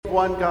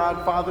one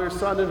God, Father,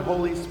 Son, and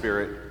Holy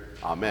Spirit.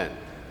 Amen.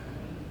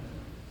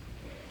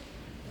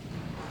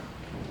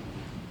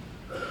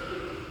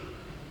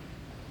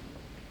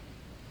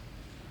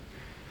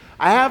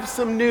 I have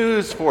some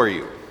news for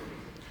you.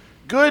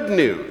 Good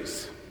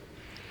news.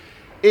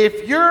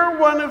 If you're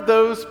one of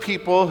those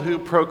people who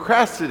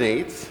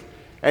procrastinates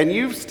and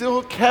you've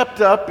still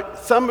kept up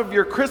some of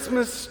your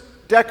Christmas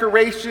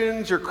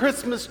decorations, your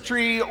Christmas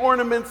tree,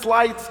 ornaments,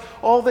 lights,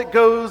 all that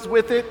goes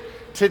with it,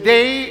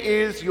 today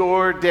is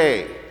your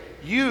day.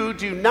 You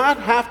do not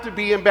have to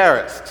be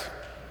embarrassed.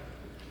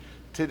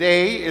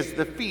 Today is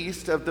the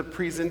Feast of the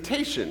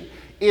Presentation.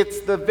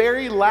 It's the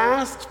very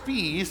last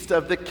feast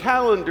of the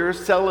calendar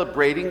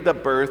celebrating the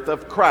birth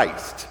of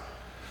Christ.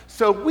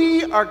 So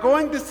we are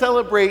going to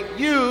celebrate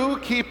you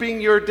keeping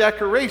your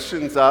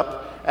decorations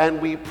up,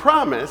 and we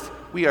promise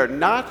we are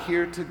not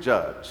here to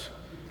judge.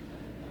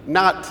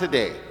 Not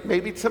today.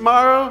 Maybe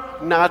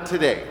tomorrow, not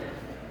today.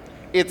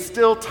 It's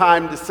still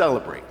time to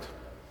celebrate.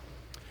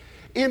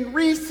 In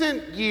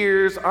recent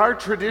years, our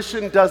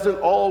tradition doesn't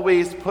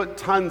always put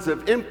tons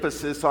of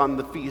emphasis on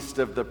the Feast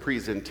of the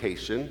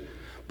Presentation,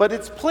 but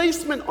its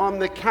placement on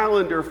the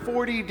calendar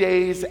 40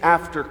 days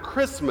after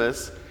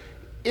Christmas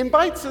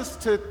invites us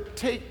to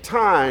take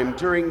time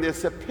during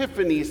this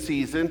Epiphany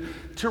season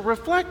to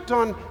reflect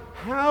on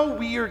how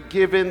we are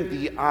given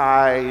the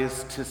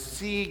eyes to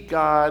see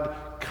God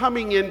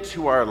coming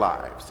into our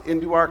lives,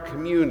 into our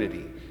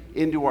community,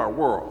 into our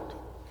world.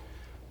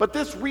 But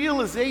this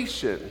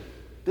realization,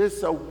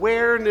 this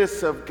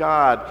awareness of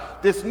God,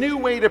 this new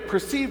way to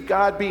perceive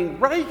God being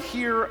right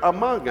here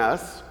among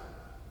us,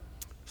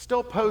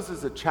 still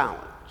poses a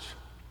challenge.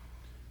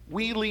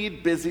 We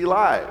lead busy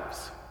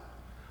lives.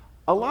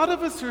 A lot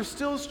of us are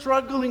still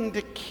struggling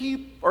to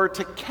keep or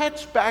to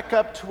catch back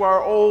up to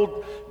our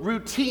old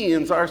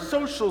routines, our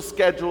social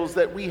schedules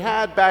that we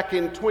had back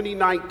in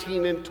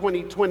 2019 and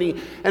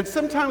 2020. And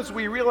sometimes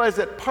we realize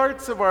that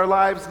parts of our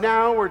lives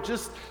now are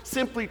just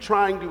simply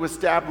trying to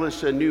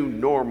establish a new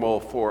normal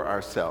for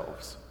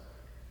ourselves.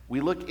 We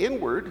look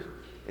inward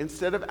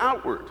instead of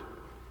outward.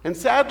 And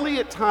sadly,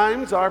 at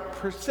times, our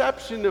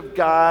perception of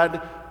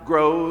God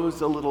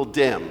grows a little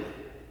dim.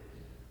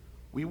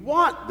 We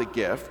want the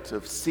gift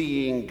of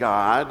seeing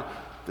God,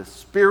 the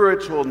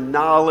spiritual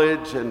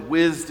knowledge and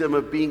wisdom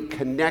of being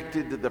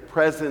connected to the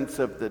presence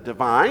of the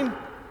divine,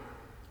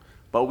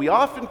 but we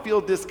often feel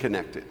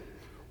disconnected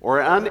or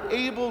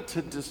unable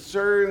to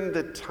discern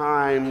the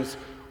times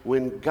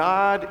when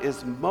God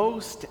is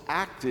most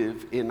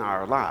active in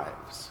our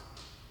lives.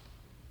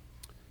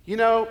 You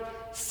know,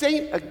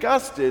 St.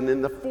 Augustine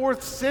in the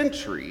 4th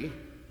century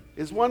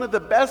is one of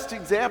the best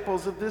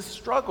examples of this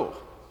struggle.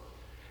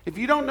 If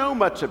you don't know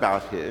much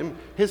about him,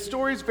 his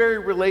story is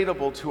very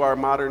relatable to our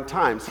modern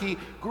times. He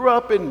grew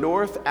up in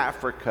North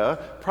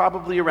Africa,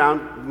 probably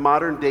around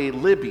modern-day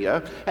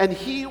Libya, and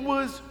he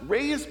was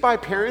raised by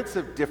parents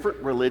of different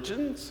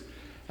religions.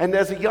 And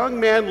as a young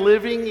man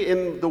living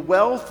in the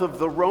wealth of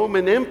the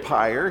Roman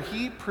Empire,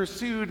 he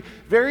pursued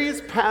various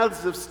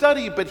paths of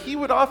study, but he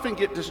would often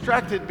get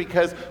distracted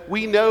because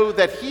we know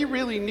that he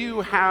really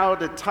knew how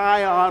to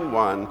tie on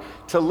one,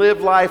 to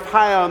live life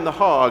high on the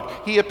hog.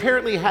 He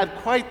apparently had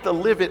quite the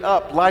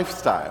live-it-up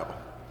lifestyle.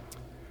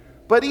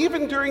 But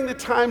even during the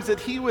times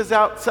that he was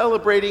out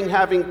celebrating,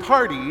 having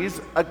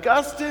parties,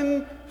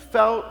 Augustine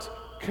felt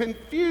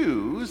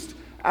confused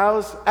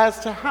as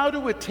to how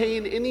to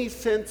attain any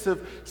sense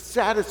of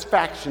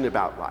satisfaction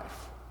about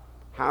life,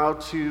 how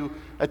to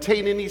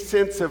attain any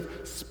sense of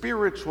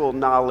spiritual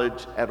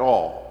knowledge at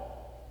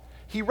all.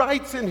 He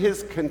writes in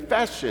his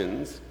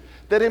Confessions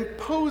that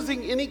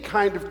imposing any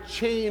kind of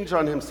change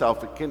on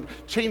himself, a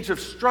change of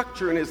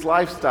structure in his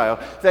lifestyle,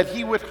 that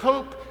he would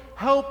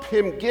help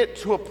him get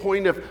to a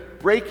point of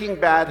breaking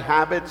bad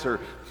habits or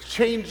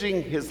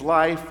changing his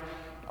life,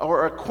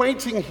 or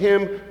acquainting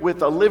him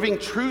with a living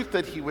truth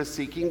that he was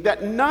seeking,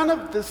 that none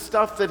of the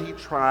stuff that he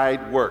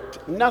tried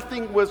worked.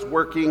 Nothing was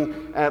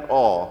working at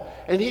all.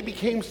 And he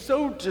became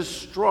so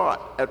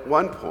distraught at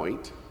one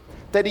point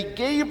that he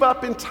gave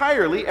up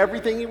entirely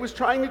everything he was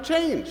trying to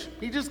change.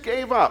 He just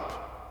gave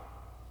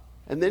up.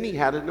 And then he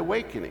had an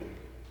awakening.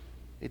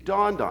 It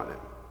dawned on him.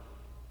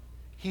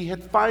 He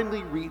had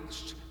finally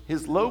reached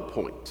his low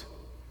point.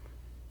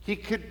 He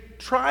could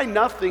try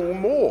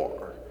nothing more.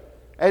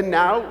 And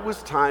now it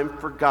was time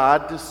for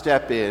God to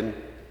step in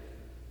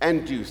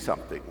and do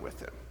something with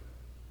him.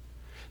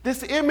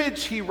 This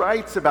image he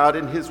writes about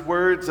in his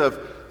words of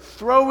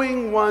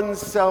throwing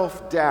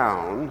oneself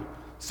down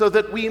so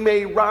that we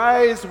may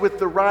rise with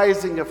the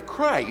rising of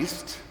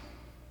Christ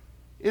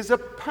is a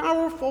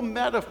powerful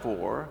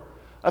metaphor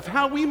of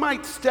how we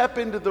might step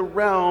into the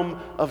realm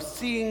of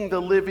seeing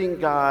the living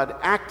God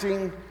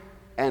acting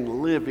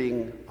and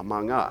living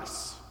among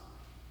us.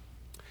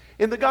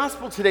 In the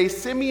gospel today,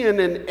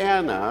 Simeon and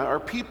Anna are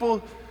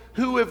people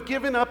who have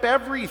given up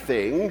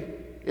everything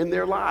in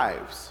their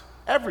lives.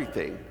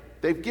 Everything.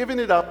 They've given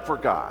it up for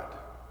God.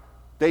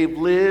 They've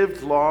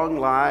lived long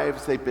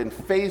lives. They've been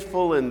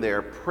faithful in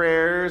their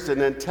prayers.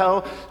 And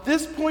until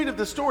this point of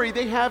the story,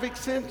 they have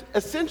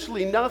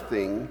essentially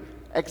nothing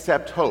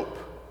except hope.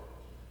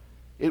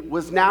 It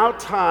was now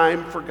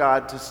time for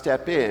God to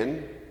step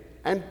in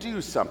and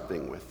do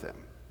something with them.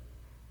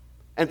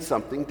 And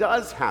something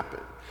does happen.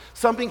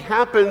 Something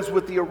happens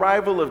with the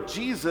arrival of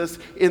Jesus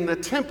in the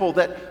temple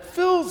that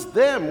fills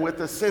them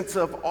with a sense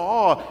of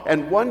awe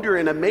and wonder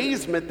and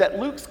amazement that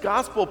Luke's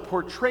gospel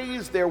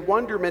portrays their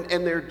wonderment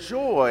and their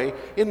joy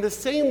in the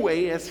same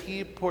way as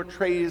he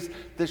portrays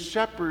the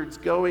shepherds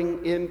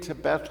going into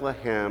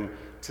Bethlehem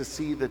to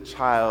see the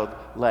child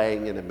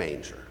laying in a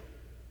manger.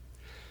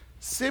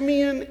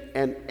 Simeon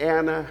and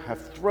Anna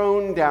have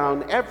thrown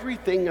down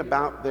everything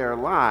about their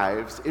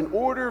lives in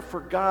order for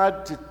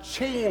God to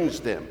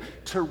change them,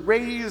 to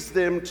raise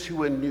them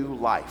to a new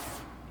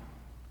life.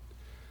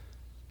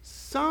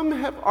 Some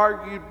have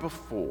argued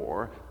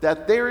before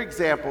that their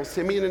example,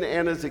 Simeon and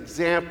Anna's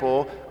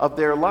example of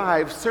their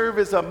lives, serve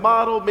as a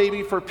model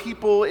maybe for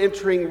people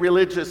entering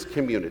religious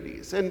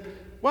communities. And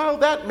while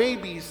that may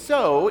be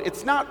so,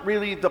 it's not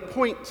really the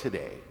point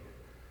today.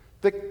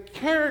 The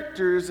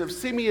characters of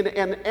Simeon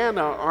and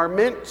Anna are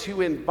meant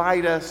to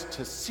invite us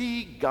to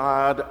see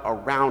God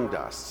around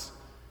us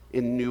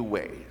in new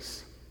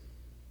ways.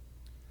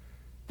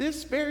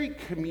 This very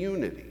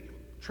community,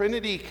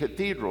 Trinity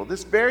Cathedral,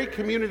 this very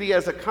community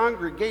as a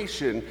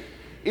congregation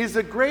is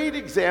a great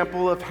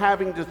example of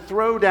having to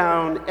throw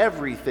down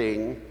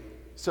everything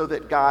so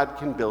that God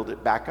can build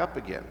it back up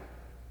again.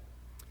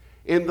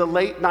 In the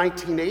late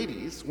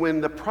 1980s,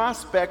 when the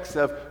prospects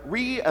of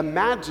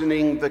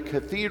reimagining the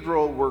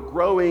cathedral were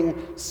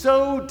growing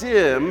so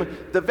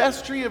dim, the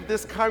vestry of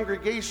this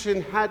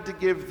congregation had to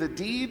give the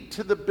deed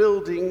to the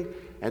building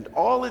and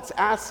all its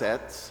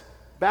assets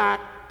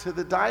back to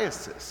the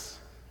diocese.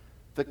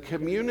 The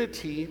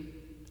community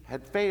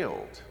had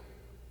failed.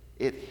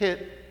 It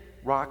hit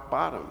rock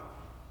bottom.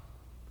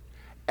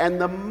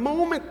 And the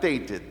moment they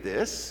did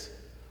this,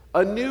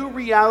 a new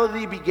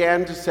reality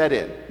began to set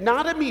in.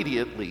 Not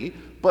immediately,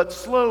 but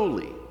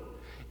slowly.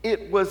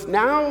 It was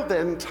now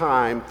then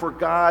time for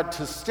God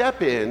to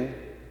step in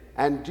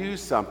and do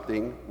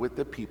something with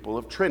the people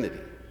of Trinity.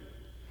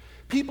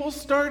 People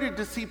started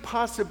to see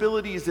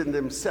possibilities in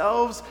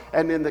themselves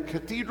and in the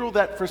cathedral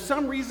that for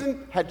some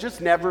reason had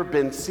just never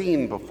been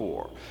seen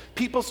before.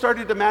 People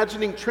started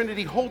imagining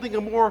Trinity holding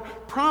a more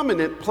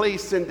prominent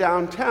place in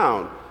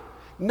downtown.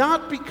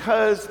 Not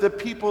because the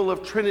people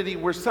of Trinity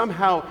were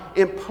somehow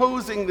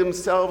imposing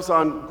themselves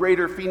on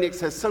Greater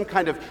Phoenix as some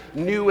kind of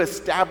new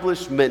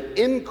establishment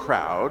in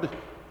crowd,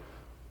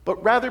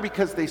 but rather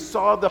because they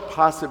saw the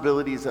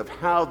possibilities of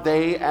how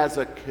they as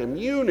a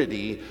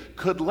community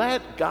could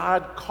let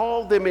God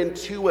call them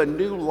into a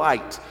new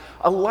light,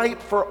 a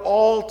light for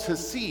all to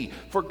see,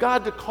 for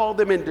God to call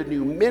them into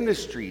new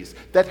ministries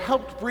that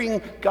helped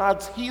bring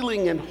God's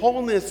healing and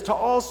wholeness to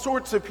all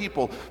sorts of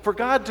people, for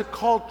God to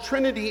call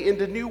Trinity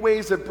into new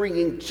ways of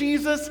bringing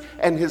Jesus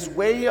and his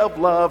way of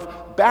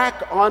love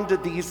back onto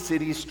these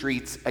city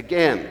streets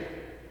again.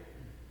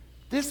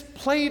 This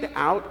played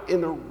out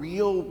in a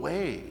real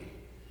way,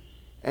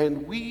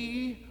 and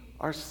we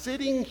are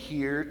sitting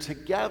here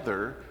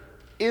together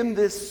in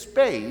this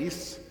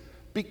space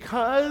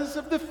because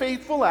of the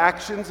faithful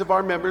actions of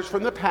our members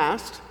from the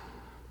past,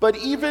 but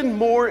even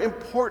more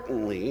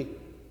importantly,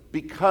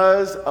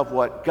 because of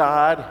what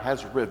God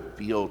has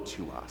revealed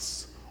to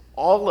us,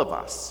 all of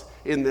us,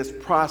 in this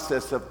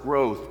process of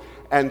growth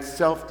and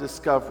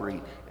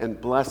self-discovery and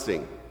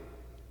blessing.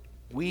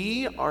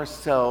 We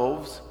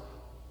ourselves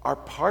are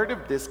part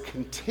of this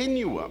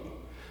continuum,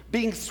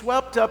 being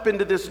swept up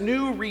into this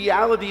new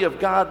reality of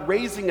God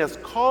raising us,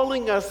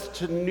 calling us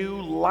to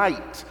new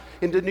light,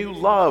 into new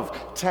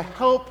love, to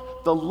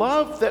help the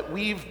love that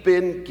we've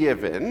been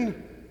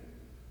given,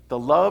 the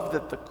love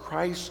that the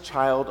Christ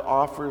child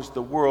offers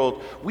the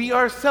world. We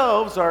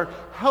ourselves are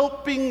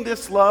helping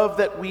this love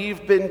that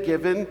we've been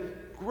given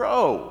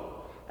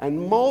grow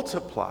and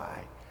multiply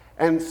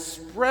and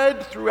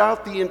spread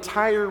throughout the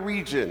entire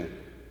region,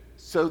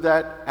 so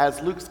that, as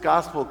Luke's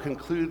gospel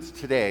concludes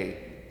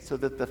today, so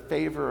that the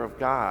favor of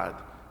God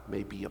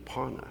may be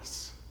upon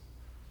us.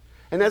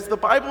 And as the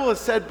Bible has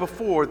said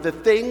before, the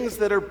things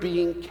that are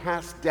being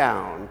cast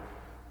down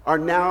are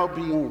now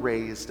being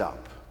raised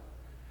up.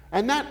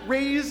 And that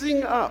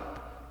raising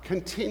up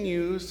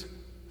continues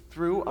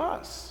through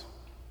us.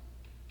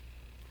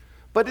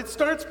 But it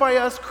starts by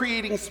us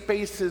creating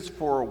spaces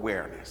for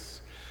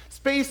awareness,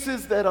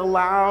 spaces that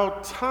allow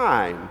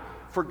time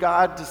for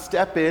God to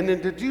step in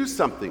and to do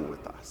something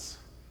with us.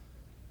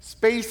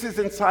 Spaces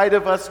inside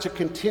of us to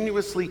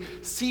continuously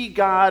see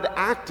God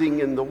acting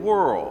in the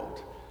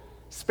world.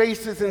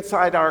 Spaces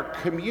inside our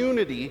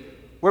community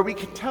where we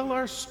can tell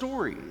our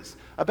stories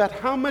about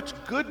how much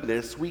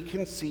goodness we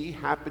can see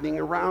happening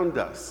around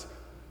us.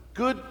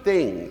 Good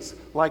things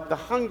like the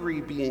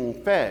hungry being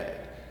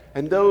fed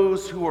and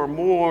those who are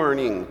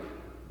mourning,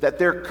 that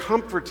they're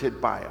comforted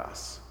by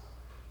us.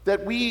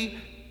 That we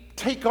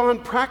take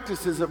on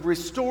practices of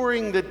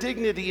restoring the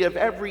dignity of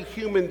every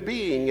human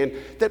being, and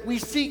that we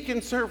seek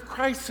and serve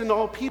Christ in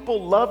all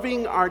people,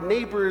 loving our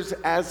neighbors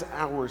as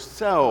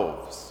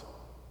ourselves.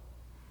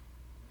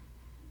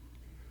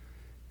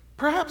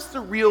 Perhaps the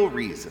real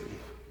reason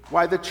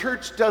why the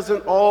church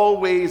doesn't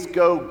always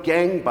go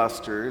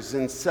gangbusters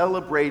in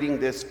celebrating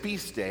this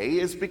feast day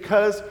is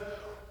because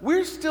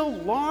we're still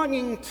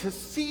longing to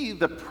see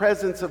the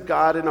presence of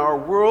God in our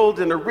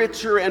world in a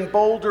richer and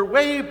bolder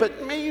way,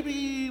 but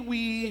maybe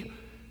we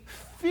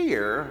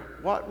fear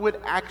what would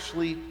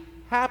actually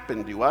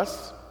happen to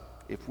us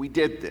if we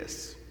did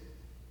this.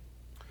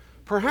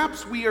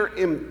 Perhaps we are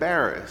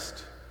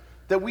embarrassed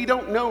that we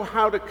don't know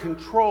how to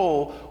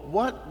control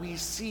what we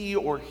see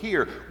or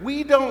hear.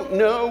 We don't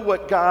know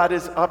what God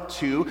is up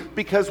to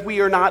because we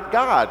are not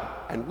God,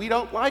 and we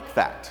don't like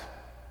that.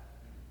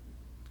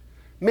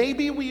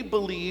 Maybe we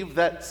believe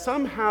that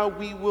somehow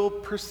we will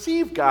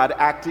perceive God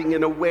acting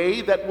in a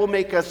way that will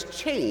make us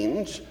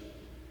change,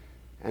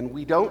 and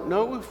we don't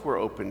know if we're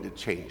open to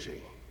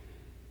changing.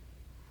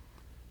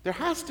 There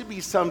has to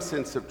be some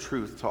sense of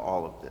truth to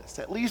all of this,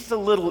 at least a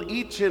little,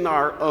 each in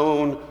our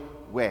own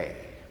way.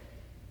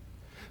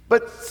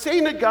 But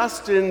St.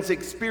 Augustine's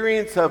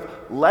experience of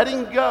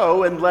letting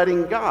go and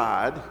letting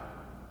God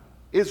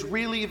is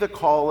really the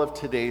call of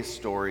today's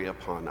story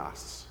upon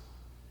us.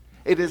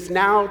 It is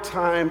now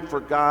time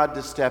for God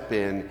to step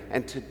in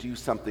and to do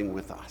something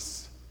with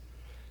us.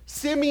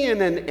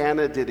 Simeon and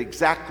Anna did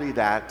exactly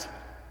that,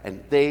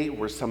 and they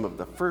were some of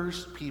the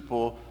first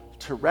people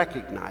to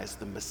recognize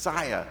the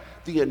Messiah,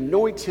 the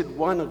anointed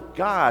one of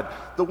God,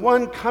 the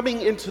one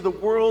coming into the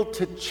world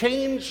to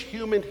change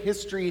human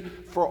history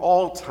for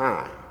all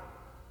time.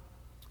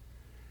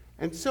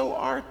 And so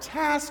our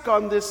task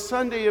on this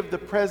Sunday of the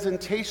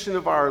presentation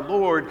of our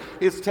Lord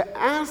is to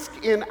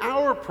ask in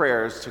our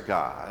prayers to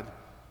God,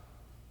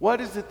 what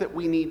is it that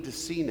we need to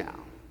see now?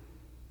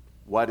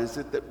 What is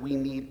it that we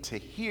need to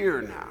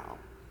hear now?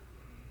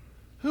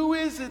 Who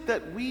is it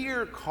that we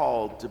are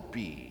called to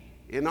be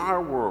in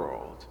our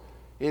world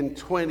in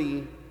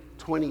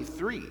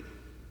 2023?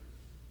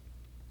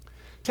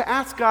 To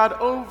ask God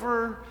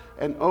over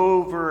and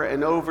over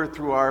and over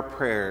through our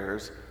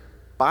prayers,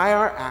 by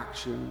our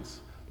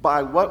actions,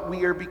 by what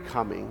we are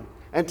becoming,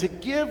 and to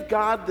give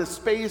God the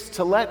space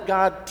to let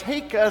God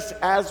take us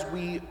as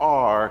we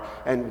are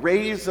and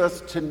raise us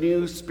to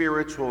new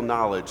spiritual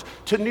knowledge,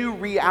 to new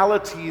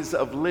realities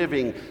of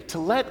living, to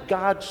let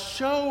God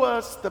show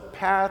us the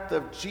path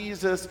of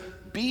Jesus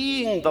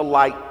being the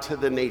light to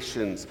the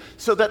nations,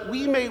 so that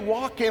we may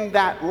walk in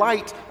that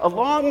light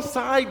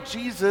alongside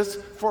Jesus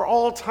for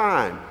all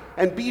time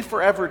and be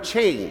forever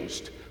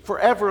changed,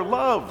 forever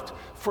loved,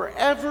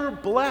 forever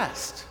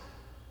blessed,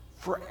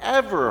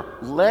 forever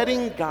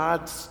letting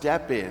God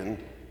step in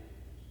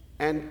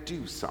and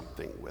do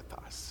something with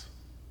us.